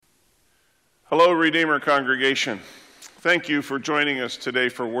Hello, Redeemer congregation. Thank you for joining us today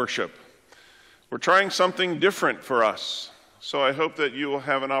for worship. We're trying something different for us, so I hope that you will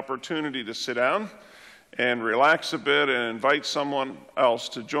have an opportunity to sit down and relax a bit and invite someone else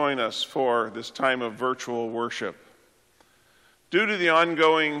to join us for this time of virtual worship. Due to the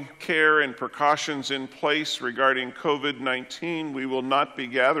ongoing care and precautions in place regarding COVID-19, we will not be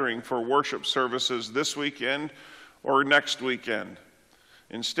gathering for worship services this weekend or next weekend.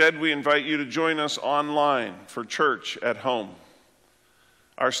 Instead, we invite you to join us online for church at home.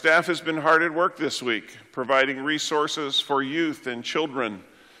 Our staff has been hard at work this week, providing resources for youth and children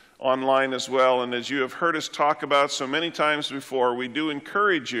online as well. And as you have heard us talk about so many times before, we do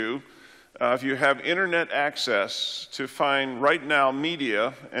encourage you, if you have internet access, to find Right Now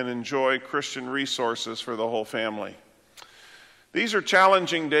media and enjoy Christian resources for the whole family. These are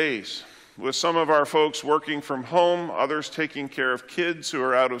challenging days, with some of our folks working from home, others taking care of kids who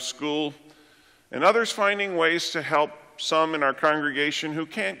are out of school, and others finding ways to help some in our congregation who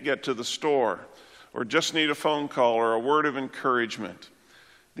can't get to the store or just need a phone call or a word of encouragement.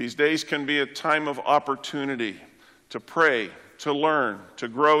 These days can be a time of opportunity to pray, to learn, to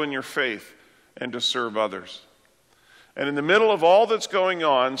grow in your faith, and to serve others. And in the middle of all that's going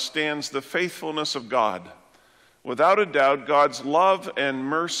on stands the faithfulness of God. Without a doubt, God's love and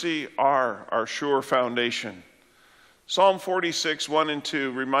mercy are our sure foundation. Psalm 46, 1 and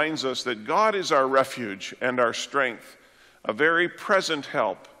 2 reminds us that God is our refuge and our strength, a very present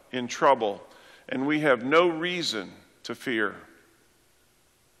help in trouble, and we have no reason to fear.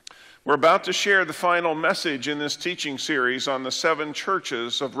 We're about to share the final message in this teaching series on the 7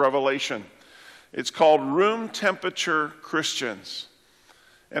 churches of Revelation. It's called Room Temperature Christians.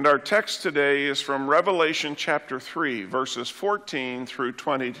 And our text today is from Revelation chapter 3, verses 14 through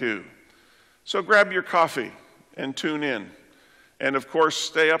 22. So grab your coffee and tune in. And of course,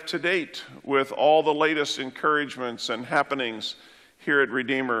 stay up to date with all the latest encouragements and happenings here at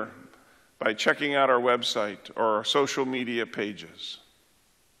Redeemer by checking out our website or our social media pages.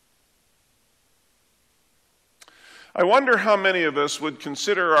 I wonder how many of us would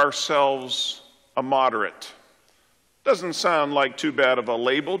consider ourselves a moderate. Doesn't sound like too bad of a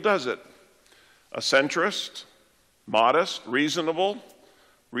label, does it? A centrist, modest, reasonable,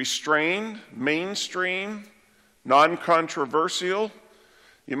 restrained, mainstream, non-controversial.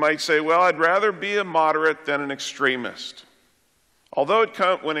 You might say, well, I'd rather be a moderate than an extremist. Although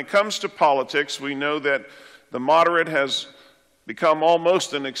when it comes to politics, we know that the moderate has become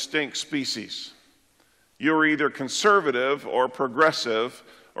almost an extinct species. You're either conservative or progressive,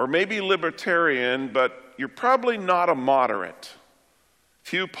 or maybe libertarian, but you're probably not a moderate.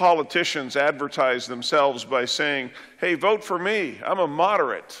 Few politicians advertise themselves by saying, hey, vote for me, I'm a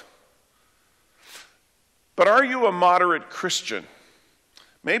moderate. But are you a moderate Christian?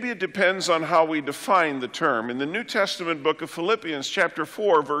 Maybe it depends on how we define the term. In the New Testament book of Philippians, chapter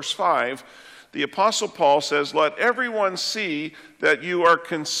 4, verse 5, the Apostle Paul says, let everyone see that you are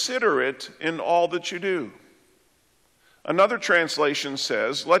considerate in all that you do. Another translation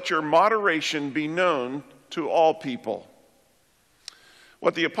says, let your moderation be known to all people.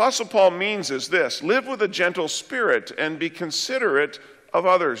 What the Apostle Paul means is this: live with a gentle spirit and be considerate of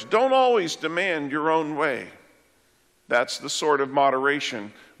others. Don't always demand your own way. That's the sort of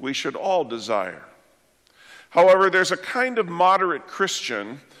moderation we should all desire. However, there's a kind of moderate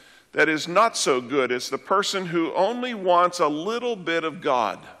Christian that is not so good. It's the person who only wants a little bit of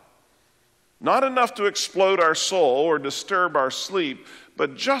God. Not enough to explode our soul or disturb our sleep,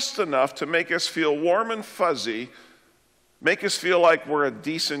 but just enough to make us feel warm and fuzzy, make us feel like we're a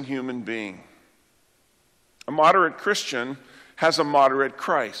decent human being. A moderate Christian has a moderate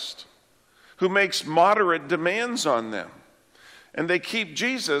Christ who makes moderate demands on them. And they keep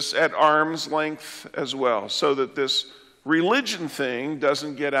Jesus at arm's length as well, so that this religion thing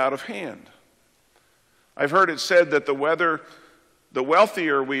doesn't get out of hand. I've heard it said that the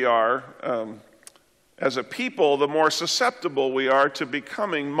wealthier we are as a people, the more susceptible we are to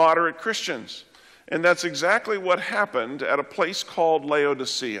becoming moderate Christians. And that's exactly what happened at a place called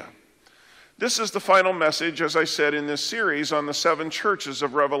Laodicea. This is the final message, as I said, in this series on the 7 churches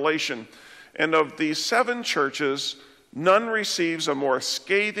of Revelation. And of these 7 churches, none receives a more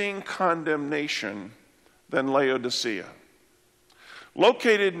scathing condemnation than Laodicea.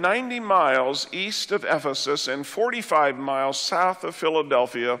 Located 90 miles east of Ephesus and 45 miles south of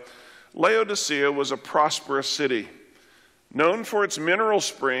Philadelphia, Laodicea was a prosperous city, known for its mineral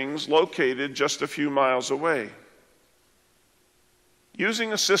springs located just a few miles away.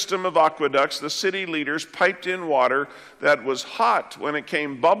 Using a system of aqueducts, the city leaders piped in water that was hot when it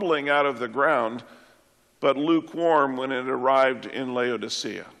came bubbling out of the ground, but lukewarm when it arrived in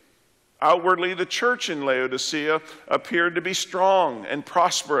Laodicea. Outwardly, the church in Laodicea appeared to be strong and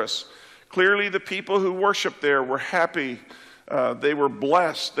prosperous. Clearly, the people who worshiped there were happy. They were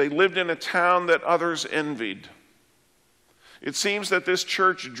blessed. They lived in a town that others envied. It seems that this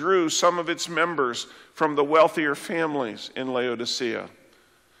church drew some of its members from the wealthier families in Laodicea.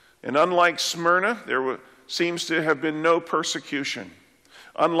 And unlike Smyrna, there seems to have been no persecution.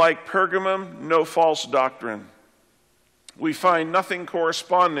 Unlike Pergamum, no false doctrine. We find nothing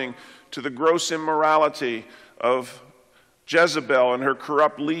corresponding to the gross immorality of Jezebel and her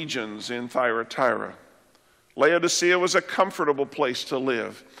corrupt legions in Thyatira. Laodicea was a comfortable place to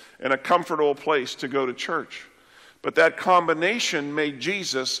live and a comfortable place to go to church. But that combination made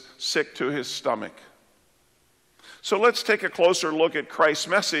Jesus sick to his stomach. So let's take a closer look at Christ's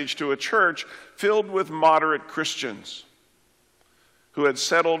message to a church filled with moderate Christians who had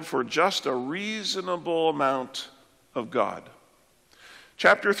settled for just a reasonable amount of God.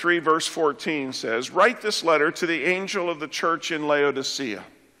 Chapter 3, verse 14 says, "Write this letter to the angel of the church in Laodicea.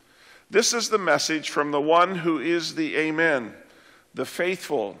 This is the message from the one who is the Amen, the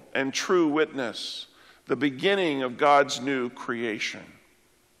faithful and true witness, the beginning of God's new creation."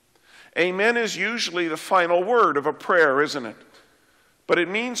 Amen is usually the final word of a prayer, isn't it? But it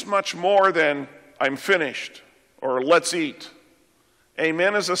means much more than "I'm finished" or "let's eat."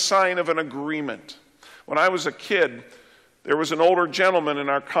 Amen is a sign of an agreement. When I was a kid, there was an older gentleman in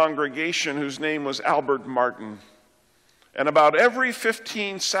our congregation whose name was Albert Martin. And about every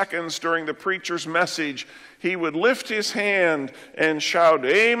 15 seconds during the preacher's message, he would lift his hand and shout,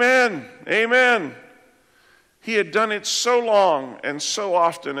 "Amen, amen." He had done it so long and so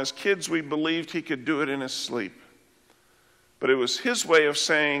often, as kids we believed he could do it in his sleep. But it was his way of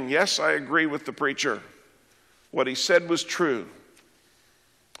saying, "Yes, I agree with the preacher. What he said was true."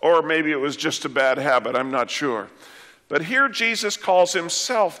 Or maybe it was just a bad habit, I'm not sure. But here Jesus calls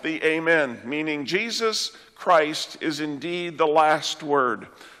himself the Amen, meaning Jesus Christ is indeed the last word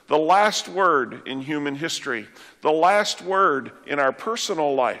in human history, the last word in our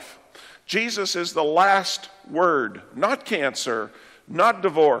personal life. Jesus is the last word, not cancer, not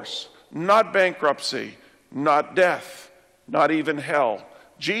divorce, not bankruptcy, not death, not even hell.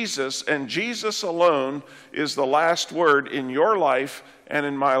 Jesus and Jesus alone is the last word in your life and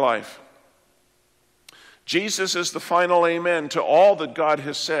in my life. Jesus is the final amen to all that God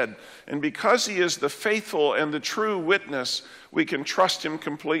has said. And because he is the faithful and the true witness, we can trust him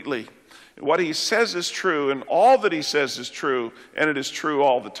completely. What he says is true, and all that he says is true, and it is true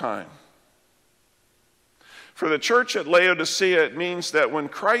all the time. For the church at Laodicea, it means that when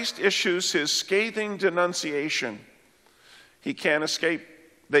Christ issues his scathing denunciation, they can't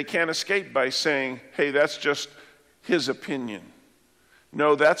escape by saying, "Hey, that's just his opinion."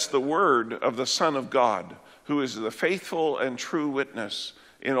 No, that's the word of the Son of God, who is the faithful and true witness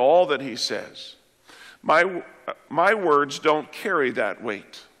in all that he says. My words don't carry that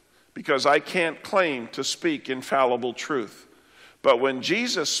weight, because I can't claim to speak infallible truth. But when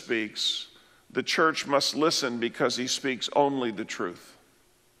Jesus speaks, the church must listen, because he speaks only the truth.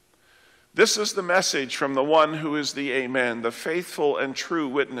 This is the message from the one who is the Amen, the faithful and true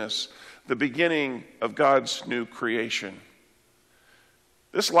witness, the beginning of God's new creation.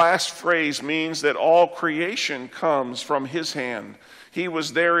 This last phrase means that all creation comes from his hand. He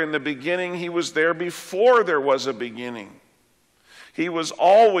was there in the beginning. He was there before there was a beginning. He was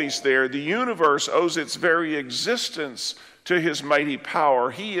always there. The universe owes its very existence to his mighty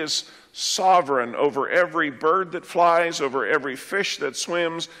power. He is sovereign over every bird that flies, over every fish that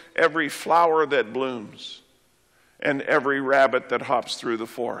swims, every flower that blooms, and every rabbit that hops through the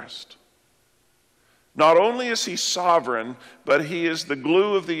forest. Not only is he sovereign, but he is the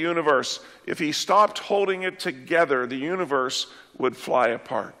glue of the universe. If he stopped holding it together, the universe would fly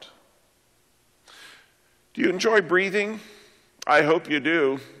apart. Do you enjoy breathing? I hope you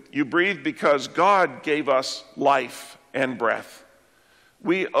do. You breathe because God gave us life and breath.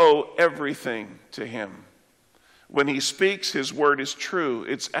 We owe everything to him. When he speaks, his word is true.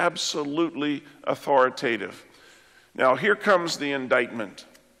 It's absolutely authoritative. Now, here comes the indictment.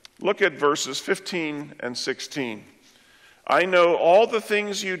 Look at verses 15 and 16. "I know all the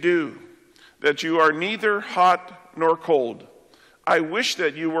things you do, that you are neither hot nor cold. I wish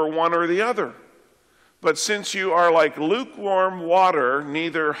that you were one or the other. But since you are like lukewarm water,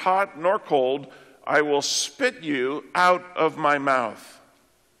 neither hot nor cold, I will spit you out of my mouth."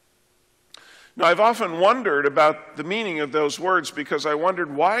 Now, I've often wondered about the meaning of those words, because I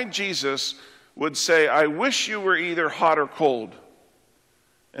wondered why Jesus would say, "I wish you were either hot or cold."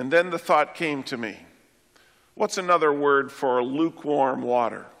 And then the thought came to me, what's another word for lukewarm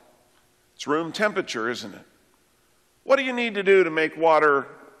water? It's room temperature, isn't it? What do you need to do to make water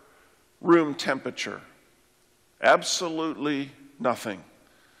room temperature. Absolutely nothing.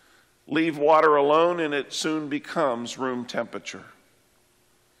 Leave water alone and it soon becomes room temperature.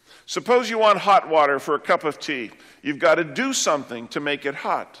 Suppose you want hot water for a cup of tea. You've got to do something to make it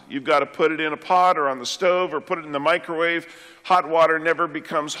hot. You've got to put it in a pot or on the stove or put it in the microwave. Hot water never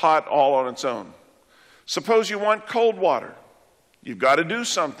becomes hot all on its own. Suppose you want cold water. You've got to do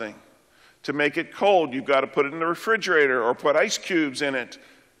something to make it cold. You've got to put it in the refrigerator or put ice cubes in it.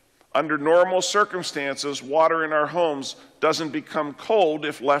 Under normal circumstances, water in our homes doesn't become cold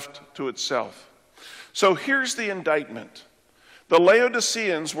if left to itself. So here's the indictment. The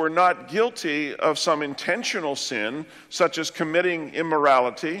Laodiceans were not guilty of some intentional sin, such as committing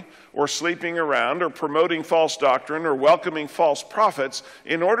immorality or sleeping around or promoting false doctrine or welcoming false prophets.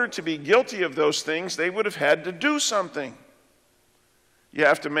 In order to be guilty of those things, they would have had to do something. You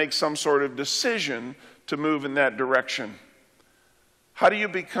have to make some sort of decision to move in that direction. How do you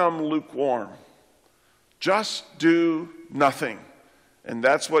become lukewarm? Just do nothing. And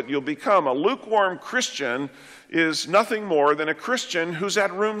that's what you'll become. A lukewarm Christian is nothing more than a Christian who's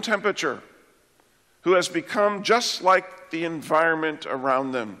at room temperature, who has become just like the environment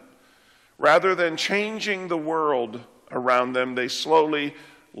around them. Rather than changing the world around them, they slowly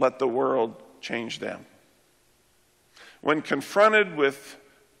let the world change them. When confronted with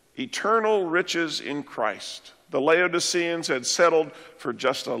eternal riches in Christ, the Laodiceans had settled for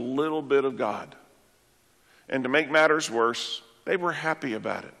just a little bit of God. And to make matters worse, they were happy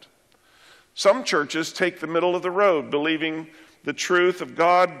about it. Some churches take the middle of the road, believing the truth of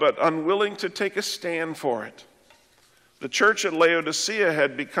God, but unwilling to take a stand for it. The church at Laodicea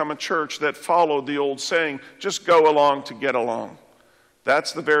had become a church that followed the old saying, just go along to get along.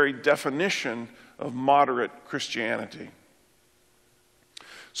 That's the very definition of moderate Christianity.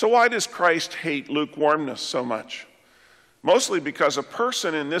 So why does Christ hate lukewarmness so much? Mostly because a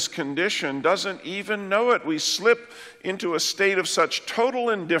person in this condition doesn't even know it. We slip into a state of such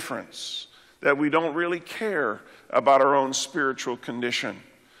total indifference that we don't really care about our own spiritual condition.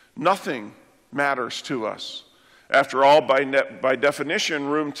 Nothing matters to us. After all, by definition,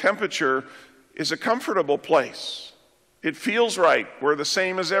 room temperature is a comfortable place. It feels right. We're the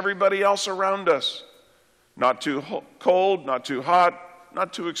same as everybody else around us. Not too cold, not too hot,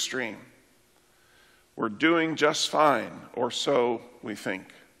 not too extreme. We're doing just fine, or so we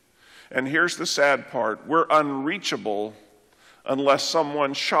think. And here's the sad part. We're unreachable unless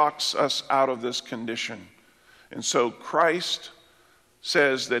someone shocks us out of this condition. And so Christ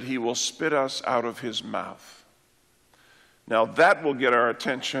says that he will spit us out of his mouth. Now that will get our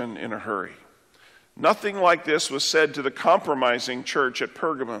attention in a hurry. Nothing like this was said to the compromising church at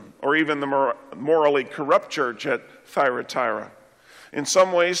Pergamum, or even the morally corrupt church at Thyatira. In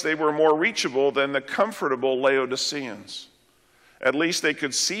some ways, they were more reachable than the comfortable Laodiceans. At least they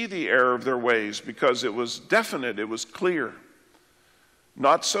could see the error of their ways because it was definite, it was clear.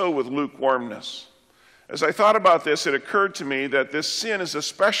 Not so with lukewarmness. As I thought about this, it occurred to me that this sin is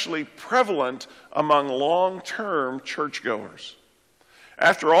especially prevalent among long-term churchgoers.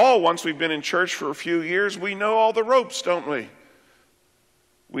 After all, once we've been in church for a few years, we know all the ropes, don't we?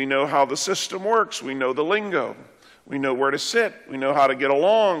 We know how the system works. We know the lingo. We know where to sit. We know how to get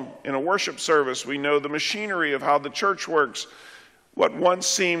along in a worship service. We know the machinery of how the church works. What once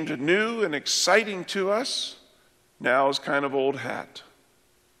seemed new and exciting to us now is kind of old hat.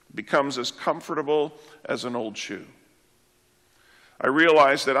 It becomes as comfortable as an old shoe. I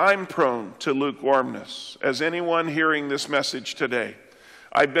realize that I'm prone to lukewarmness, as anyone hearing this message today.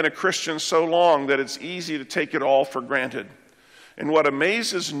 I've been a Christian so long that it's easy to take it all for granted. And what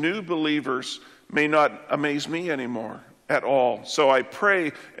amazes new believers may not amaze me anymore at all. So I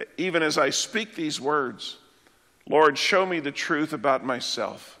pray, even as I speak these words, Lord, show me the truth about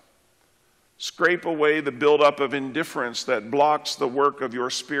myself. Scrape away the buildup of indifference that blocks the work of your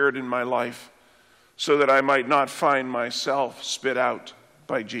Spirit in my life, so that I might not find myself spit out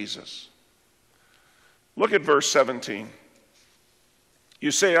by Jesus. Look at verse 17. You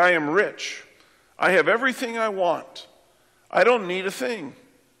say, I am rich. I have everything I want. I don't need a thing.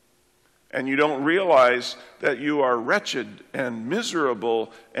 And you don't realize that you are wretched and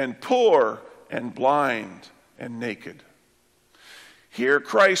miserable and poor and blind and naked. Here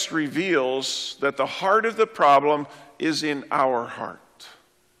Christ reveals that the heart of the problem is in our heart.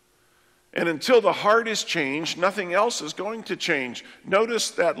 And until the heart is changed, nothing else is going to change.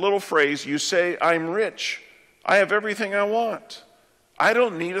 Notice that little phrase, you say, I'm rich. I have everything I want. I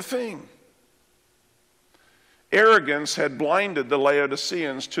don't need a thing. Arrogance had blinded the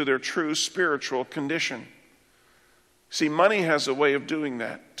Laodiceans to their true spiritual condition. See, money has a way of doing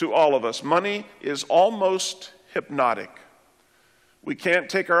that to all of us. Money is almost hypnotic. We can't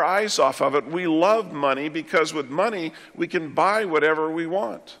take our eyes off of it. We love money because with money, we can buy whatever we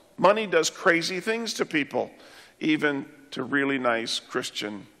want. Money does crazy things to people, even to really nice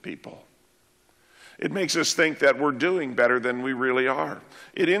Christian people. It makes us think that we're doing better than we really are.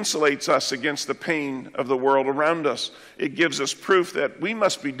 It insulates us against the pain of the world around us. It gives us proof that we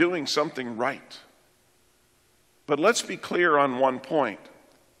must be doing something right. But let's be clear on one point.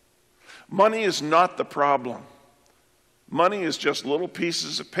 Money is not the problem. Money is just little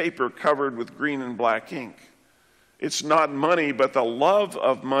pieces of paper covered with green and black ink. It's not money, but the love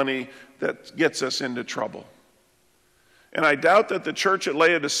of money that gets us into trouble. And I doubt that the church at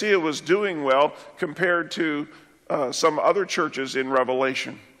Laodicea was doing well compared to some other churches in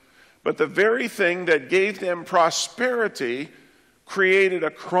Revelation. But the very thing that gave them prosperity created a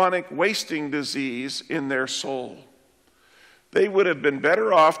chronic wasting disease in their soul. They would have been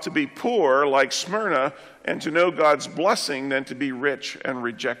better off to be poor like Smyrna and to know God's blessing than to be rich and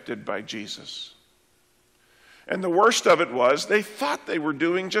rejected by Jesus. And the worst of it was they thought they were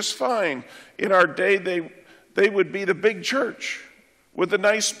doing just fine. In our day, they would be the big church with a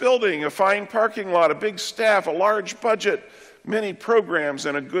nice building, a fine parking lot, a big staff, a large budget, many programs,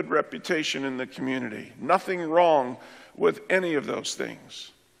 and a good reputation in the community. Nothing wrong with any of those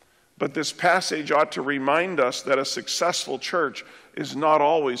things. But this passage ought to remind us that a successful church is not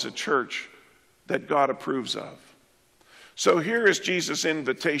always a church that God approves of. So here is Jesus'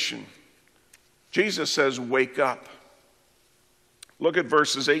 invitation. Jesus says, wake up. Look at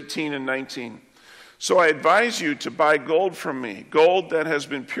verses 18 and 19. So I advise you to buy gold from me, gold that has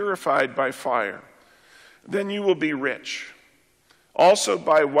been purified by fire. Then you will be rich. Also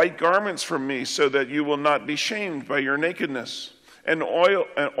buy white garments from me so that you will not be shamed by your nakedness, and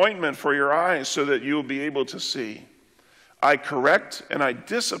ointment for your eyes so that you will be able to see. I correct and I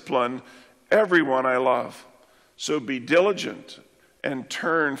discipline everyone I love. So be diligent and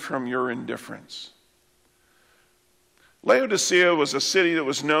turn from your indifference. Laodicea was a city that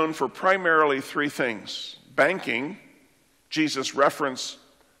was known for primarily three things: banking, Jesus referenced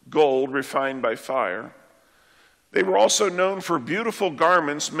gold refined by fire. They were also known for beautiful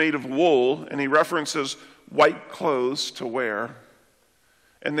garments made of wool, and he references white clothes to wear.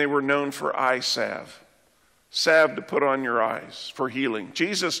 And they were known for eye salve to put on your eyes for healing.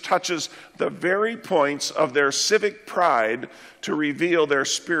 Jesus touches the very points of their civic pride to reveal their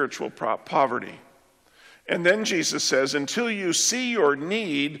spiritual poverty. And then Jesus says, until you see your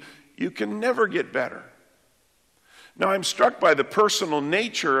need, you can never get better. Now, I'm struck by the personal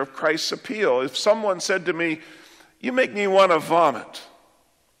nature of Christ's appeal. If someone said to me, you make me want to vomit,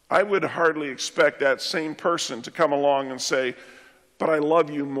 I would hardly expect that same person to come along and say, but I love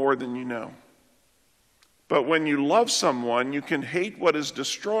you more than you know. But when you love someone, you can hate what is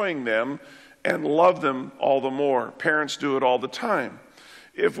destroying them and love them all the more. Parents do it all the time.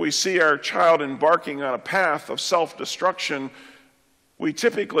 If we see our child embarking on a path of self-destruction, we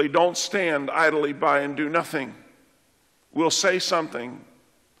typically don't stand idly by and do nothing. We'll say something,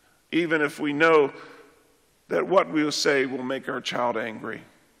 even if we know that what we will say will make our child angry.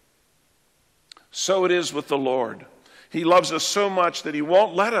 So it is with the Lord. He loves us so much that he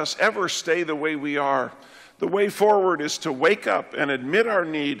won't let us ever stay the way we are. The way forward is to wake up and admit our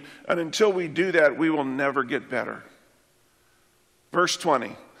need, and until we do that, we will never get better. Verse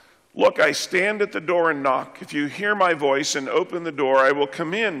 20, look, I stand at the door and knock. If you hear my voice and open the door, I will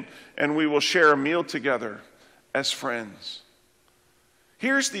come in and we will share a meal together as friends.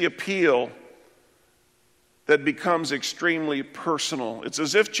 Here's the appeal that becomes extremely personal. It's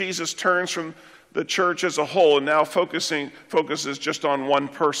as if Jesus turns from the church as a whole and now focuses just on one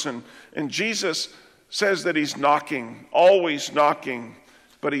person. And Jesus says that he's knocking, always knocking,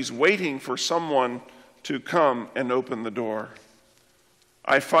 but he's waiting for someone to come and open the door.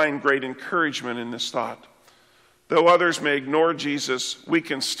 I find great encouragement in this thought. Though others may ignore Jesus, we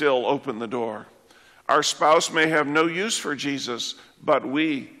can still open the door. Our spouse may have no use for Jesus, but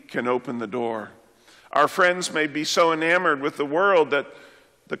we can open the door. Our friends may be so enamored with the world that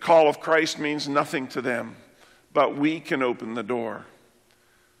the call of Christ means nothing to them, but we can open the door.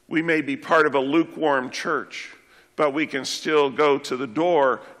 We may be part of a lukewarm church, but we can still go to the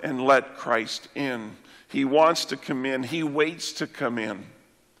door and let Christ in. He wants to come in. He waits to come in.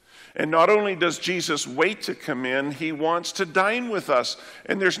 And not only does Jesus wait to come in, he wants to dine with us.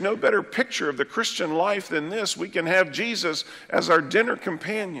 And there's no better picture of the Christian life than this. We can have Jesus as our dinner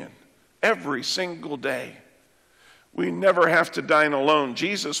companion every single day. We never have to dine alone.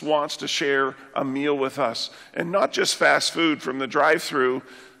 Jesus wants to share a meal with us. And not just fast food from the drive-thru.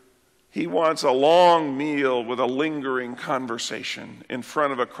 He wants a long meal with a lingering conversation in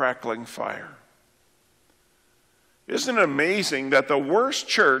front of a crackling fire. Isn't it amazing that the worst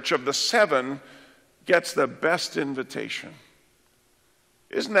church of the 7 gets the best invitation?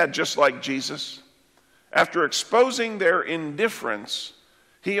 Isn't that just like Jesus? After exposing their indifference,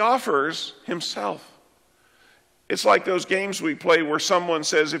 he offers himself. It's like those games we play where someone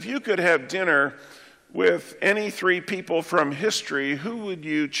says, if you could have dinner with any 3 people from history, who would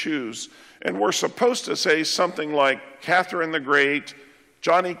you choose? And we're supposed to say something like Catherine the Great,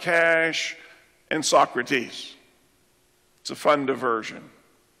 Johnny Cash, and Socrates. It's a fun diversion.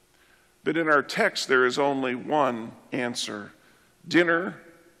 But in our text, there is only one answer: dinner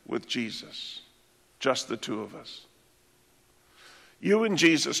with Jesus, just the 2 of us. You and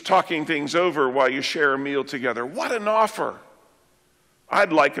Jesus talking things over while you share a meal together. What an offer!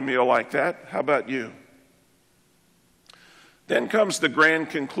 I'd like a meal like that. How about you? Then comes the grand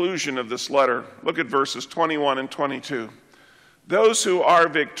conclusion of this letter. Look at verses 21 and 22. Those who are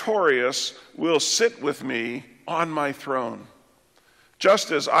victorious will sit with me on my throne,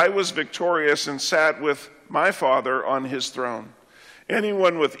 just as I was victorious and sat with my Father on his throne.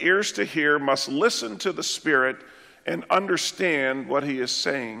 Anyone with ears to hear must listen to the Spirit and understand what he is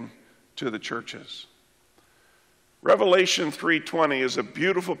saying to the churches. Revelation 3:20 is a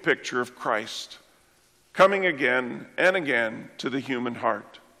beautiful picture of Christ coming again and again to the human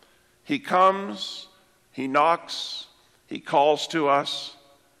heart. He comes, he knocks, he calls to us,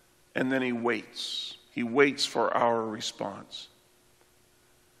 and then he waits. He waits for our response.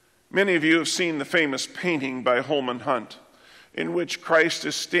 Many of you have seen the famous painting by Holman Hunt, in which Christ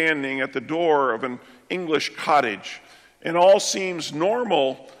is standing at the door of an English cottage, and all seems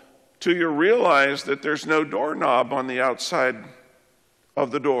normal till you realize that there's no doorknob on the outside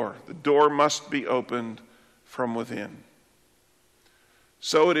of the door. The door must be opened from within.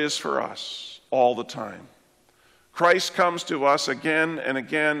 So it is for us all the time. Christ comes to us again and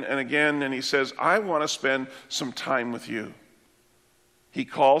again and again, and he says, I want to spend some time with you. He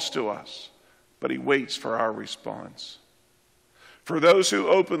calls to us, but he waits for our response. For those who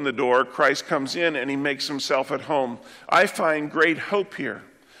open the door, Christ comes in and he makes himself at home. I find great hope here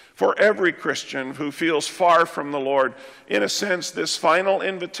for every Christian who feels far from the Lord. In a sense, this final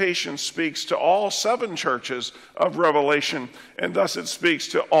invitation speaks to all 7 churches of Revelation, and thus it speaks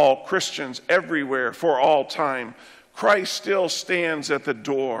to all Christians everywhere for all time. Christ still stands at the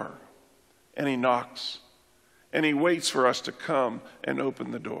door, and he knocks, and he waits for us to come and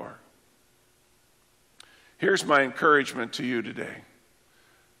open the door. Here's my encouragement to you today.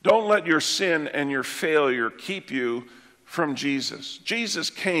 Don't let your sin and your failure keep you from Jesus. Jesus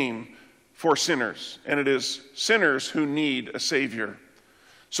came for sinners, and it is sinners who need a Savior.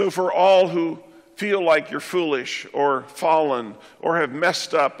 So for all who feel like you're foolish or fallen or have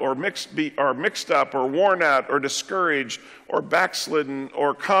messed up or mixed up or worn out or discouraged or backslidden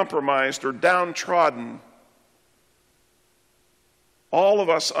or compromised or downtrodden, all of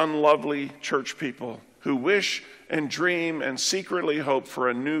us unlovely church people who wish and dream and secretly hope for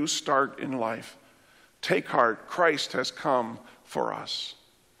a new start in life, take heart. Christ has come for us.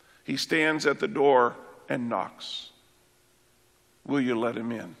 He stands at the door and knocks. Will you let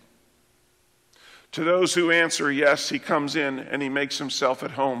him in? To those who answer yes, he comes in and he makes himself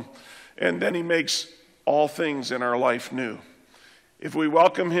at home. And then he makes all things in our life new. If we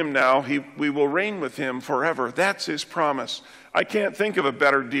welcome him now, we will reign with him forever. That's his promise. I can't think of a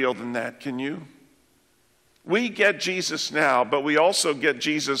better deal than that, can you? We get Jesus now, but we also get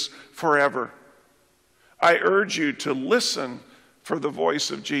Jesus forever. I urge you to listen for the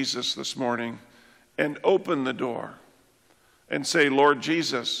voice of Jesus this morning and open the door and say, Lord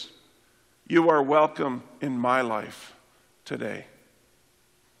Jesus, you are welcome in my life today.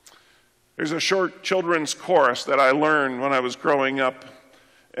 There's a short children's chorus that I learned when I was growing up,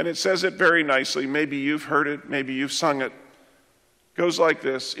 and it says it very nicely. Maybe you've heard it, maybe you've sung it. It goes like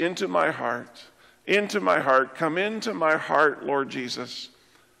this: into my heart, come into my heart, Lord Jesus.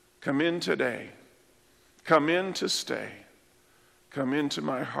 Come in today. Come in to stay. Come into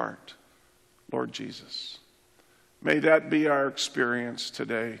my heart, Lord Jesus. May that be our experience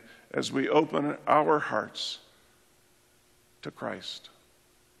today as we open our hearts to Christ.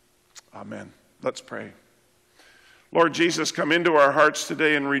 Amen. Let's pray. Lord Jesus, come into our hearts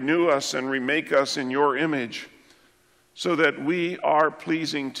today and renew us and remake us in your image so that we are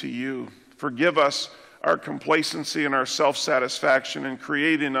pleasing to you. Forgive us our complacency and our self-satisfaction and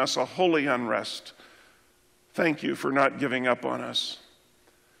create in us a holy unrest. Thank you for not giving up on us.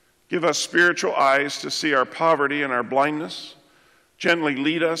 Give us spiritual eyes to see our poverty and our blindness. Gently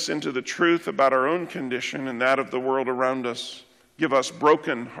lead us into the truth about our own condition and that of the world around us. Give us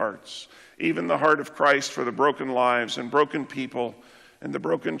broken hearts, even the heart of Christ for the broken lives and broken people and the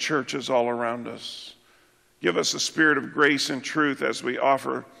broken churches all around us. Give us a spirit of grace and truth as we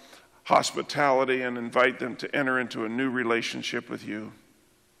offer hospitality and invite them to enter into a new relationship with you.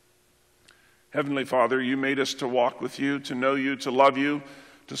 Heavenly Father, you made us to walk with you, to know you, to love you,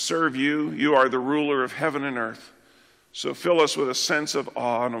 to serve you. You are the ruler of heaven and earth. So fill us with a sense of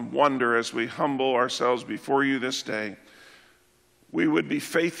awe and wonder as we humble ourselves before you this day. We would be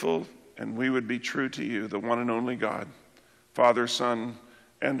faithful and we would be true to you, the one and only God, Father, Son,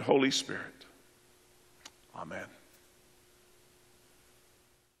 and Holy Spirit. Amen.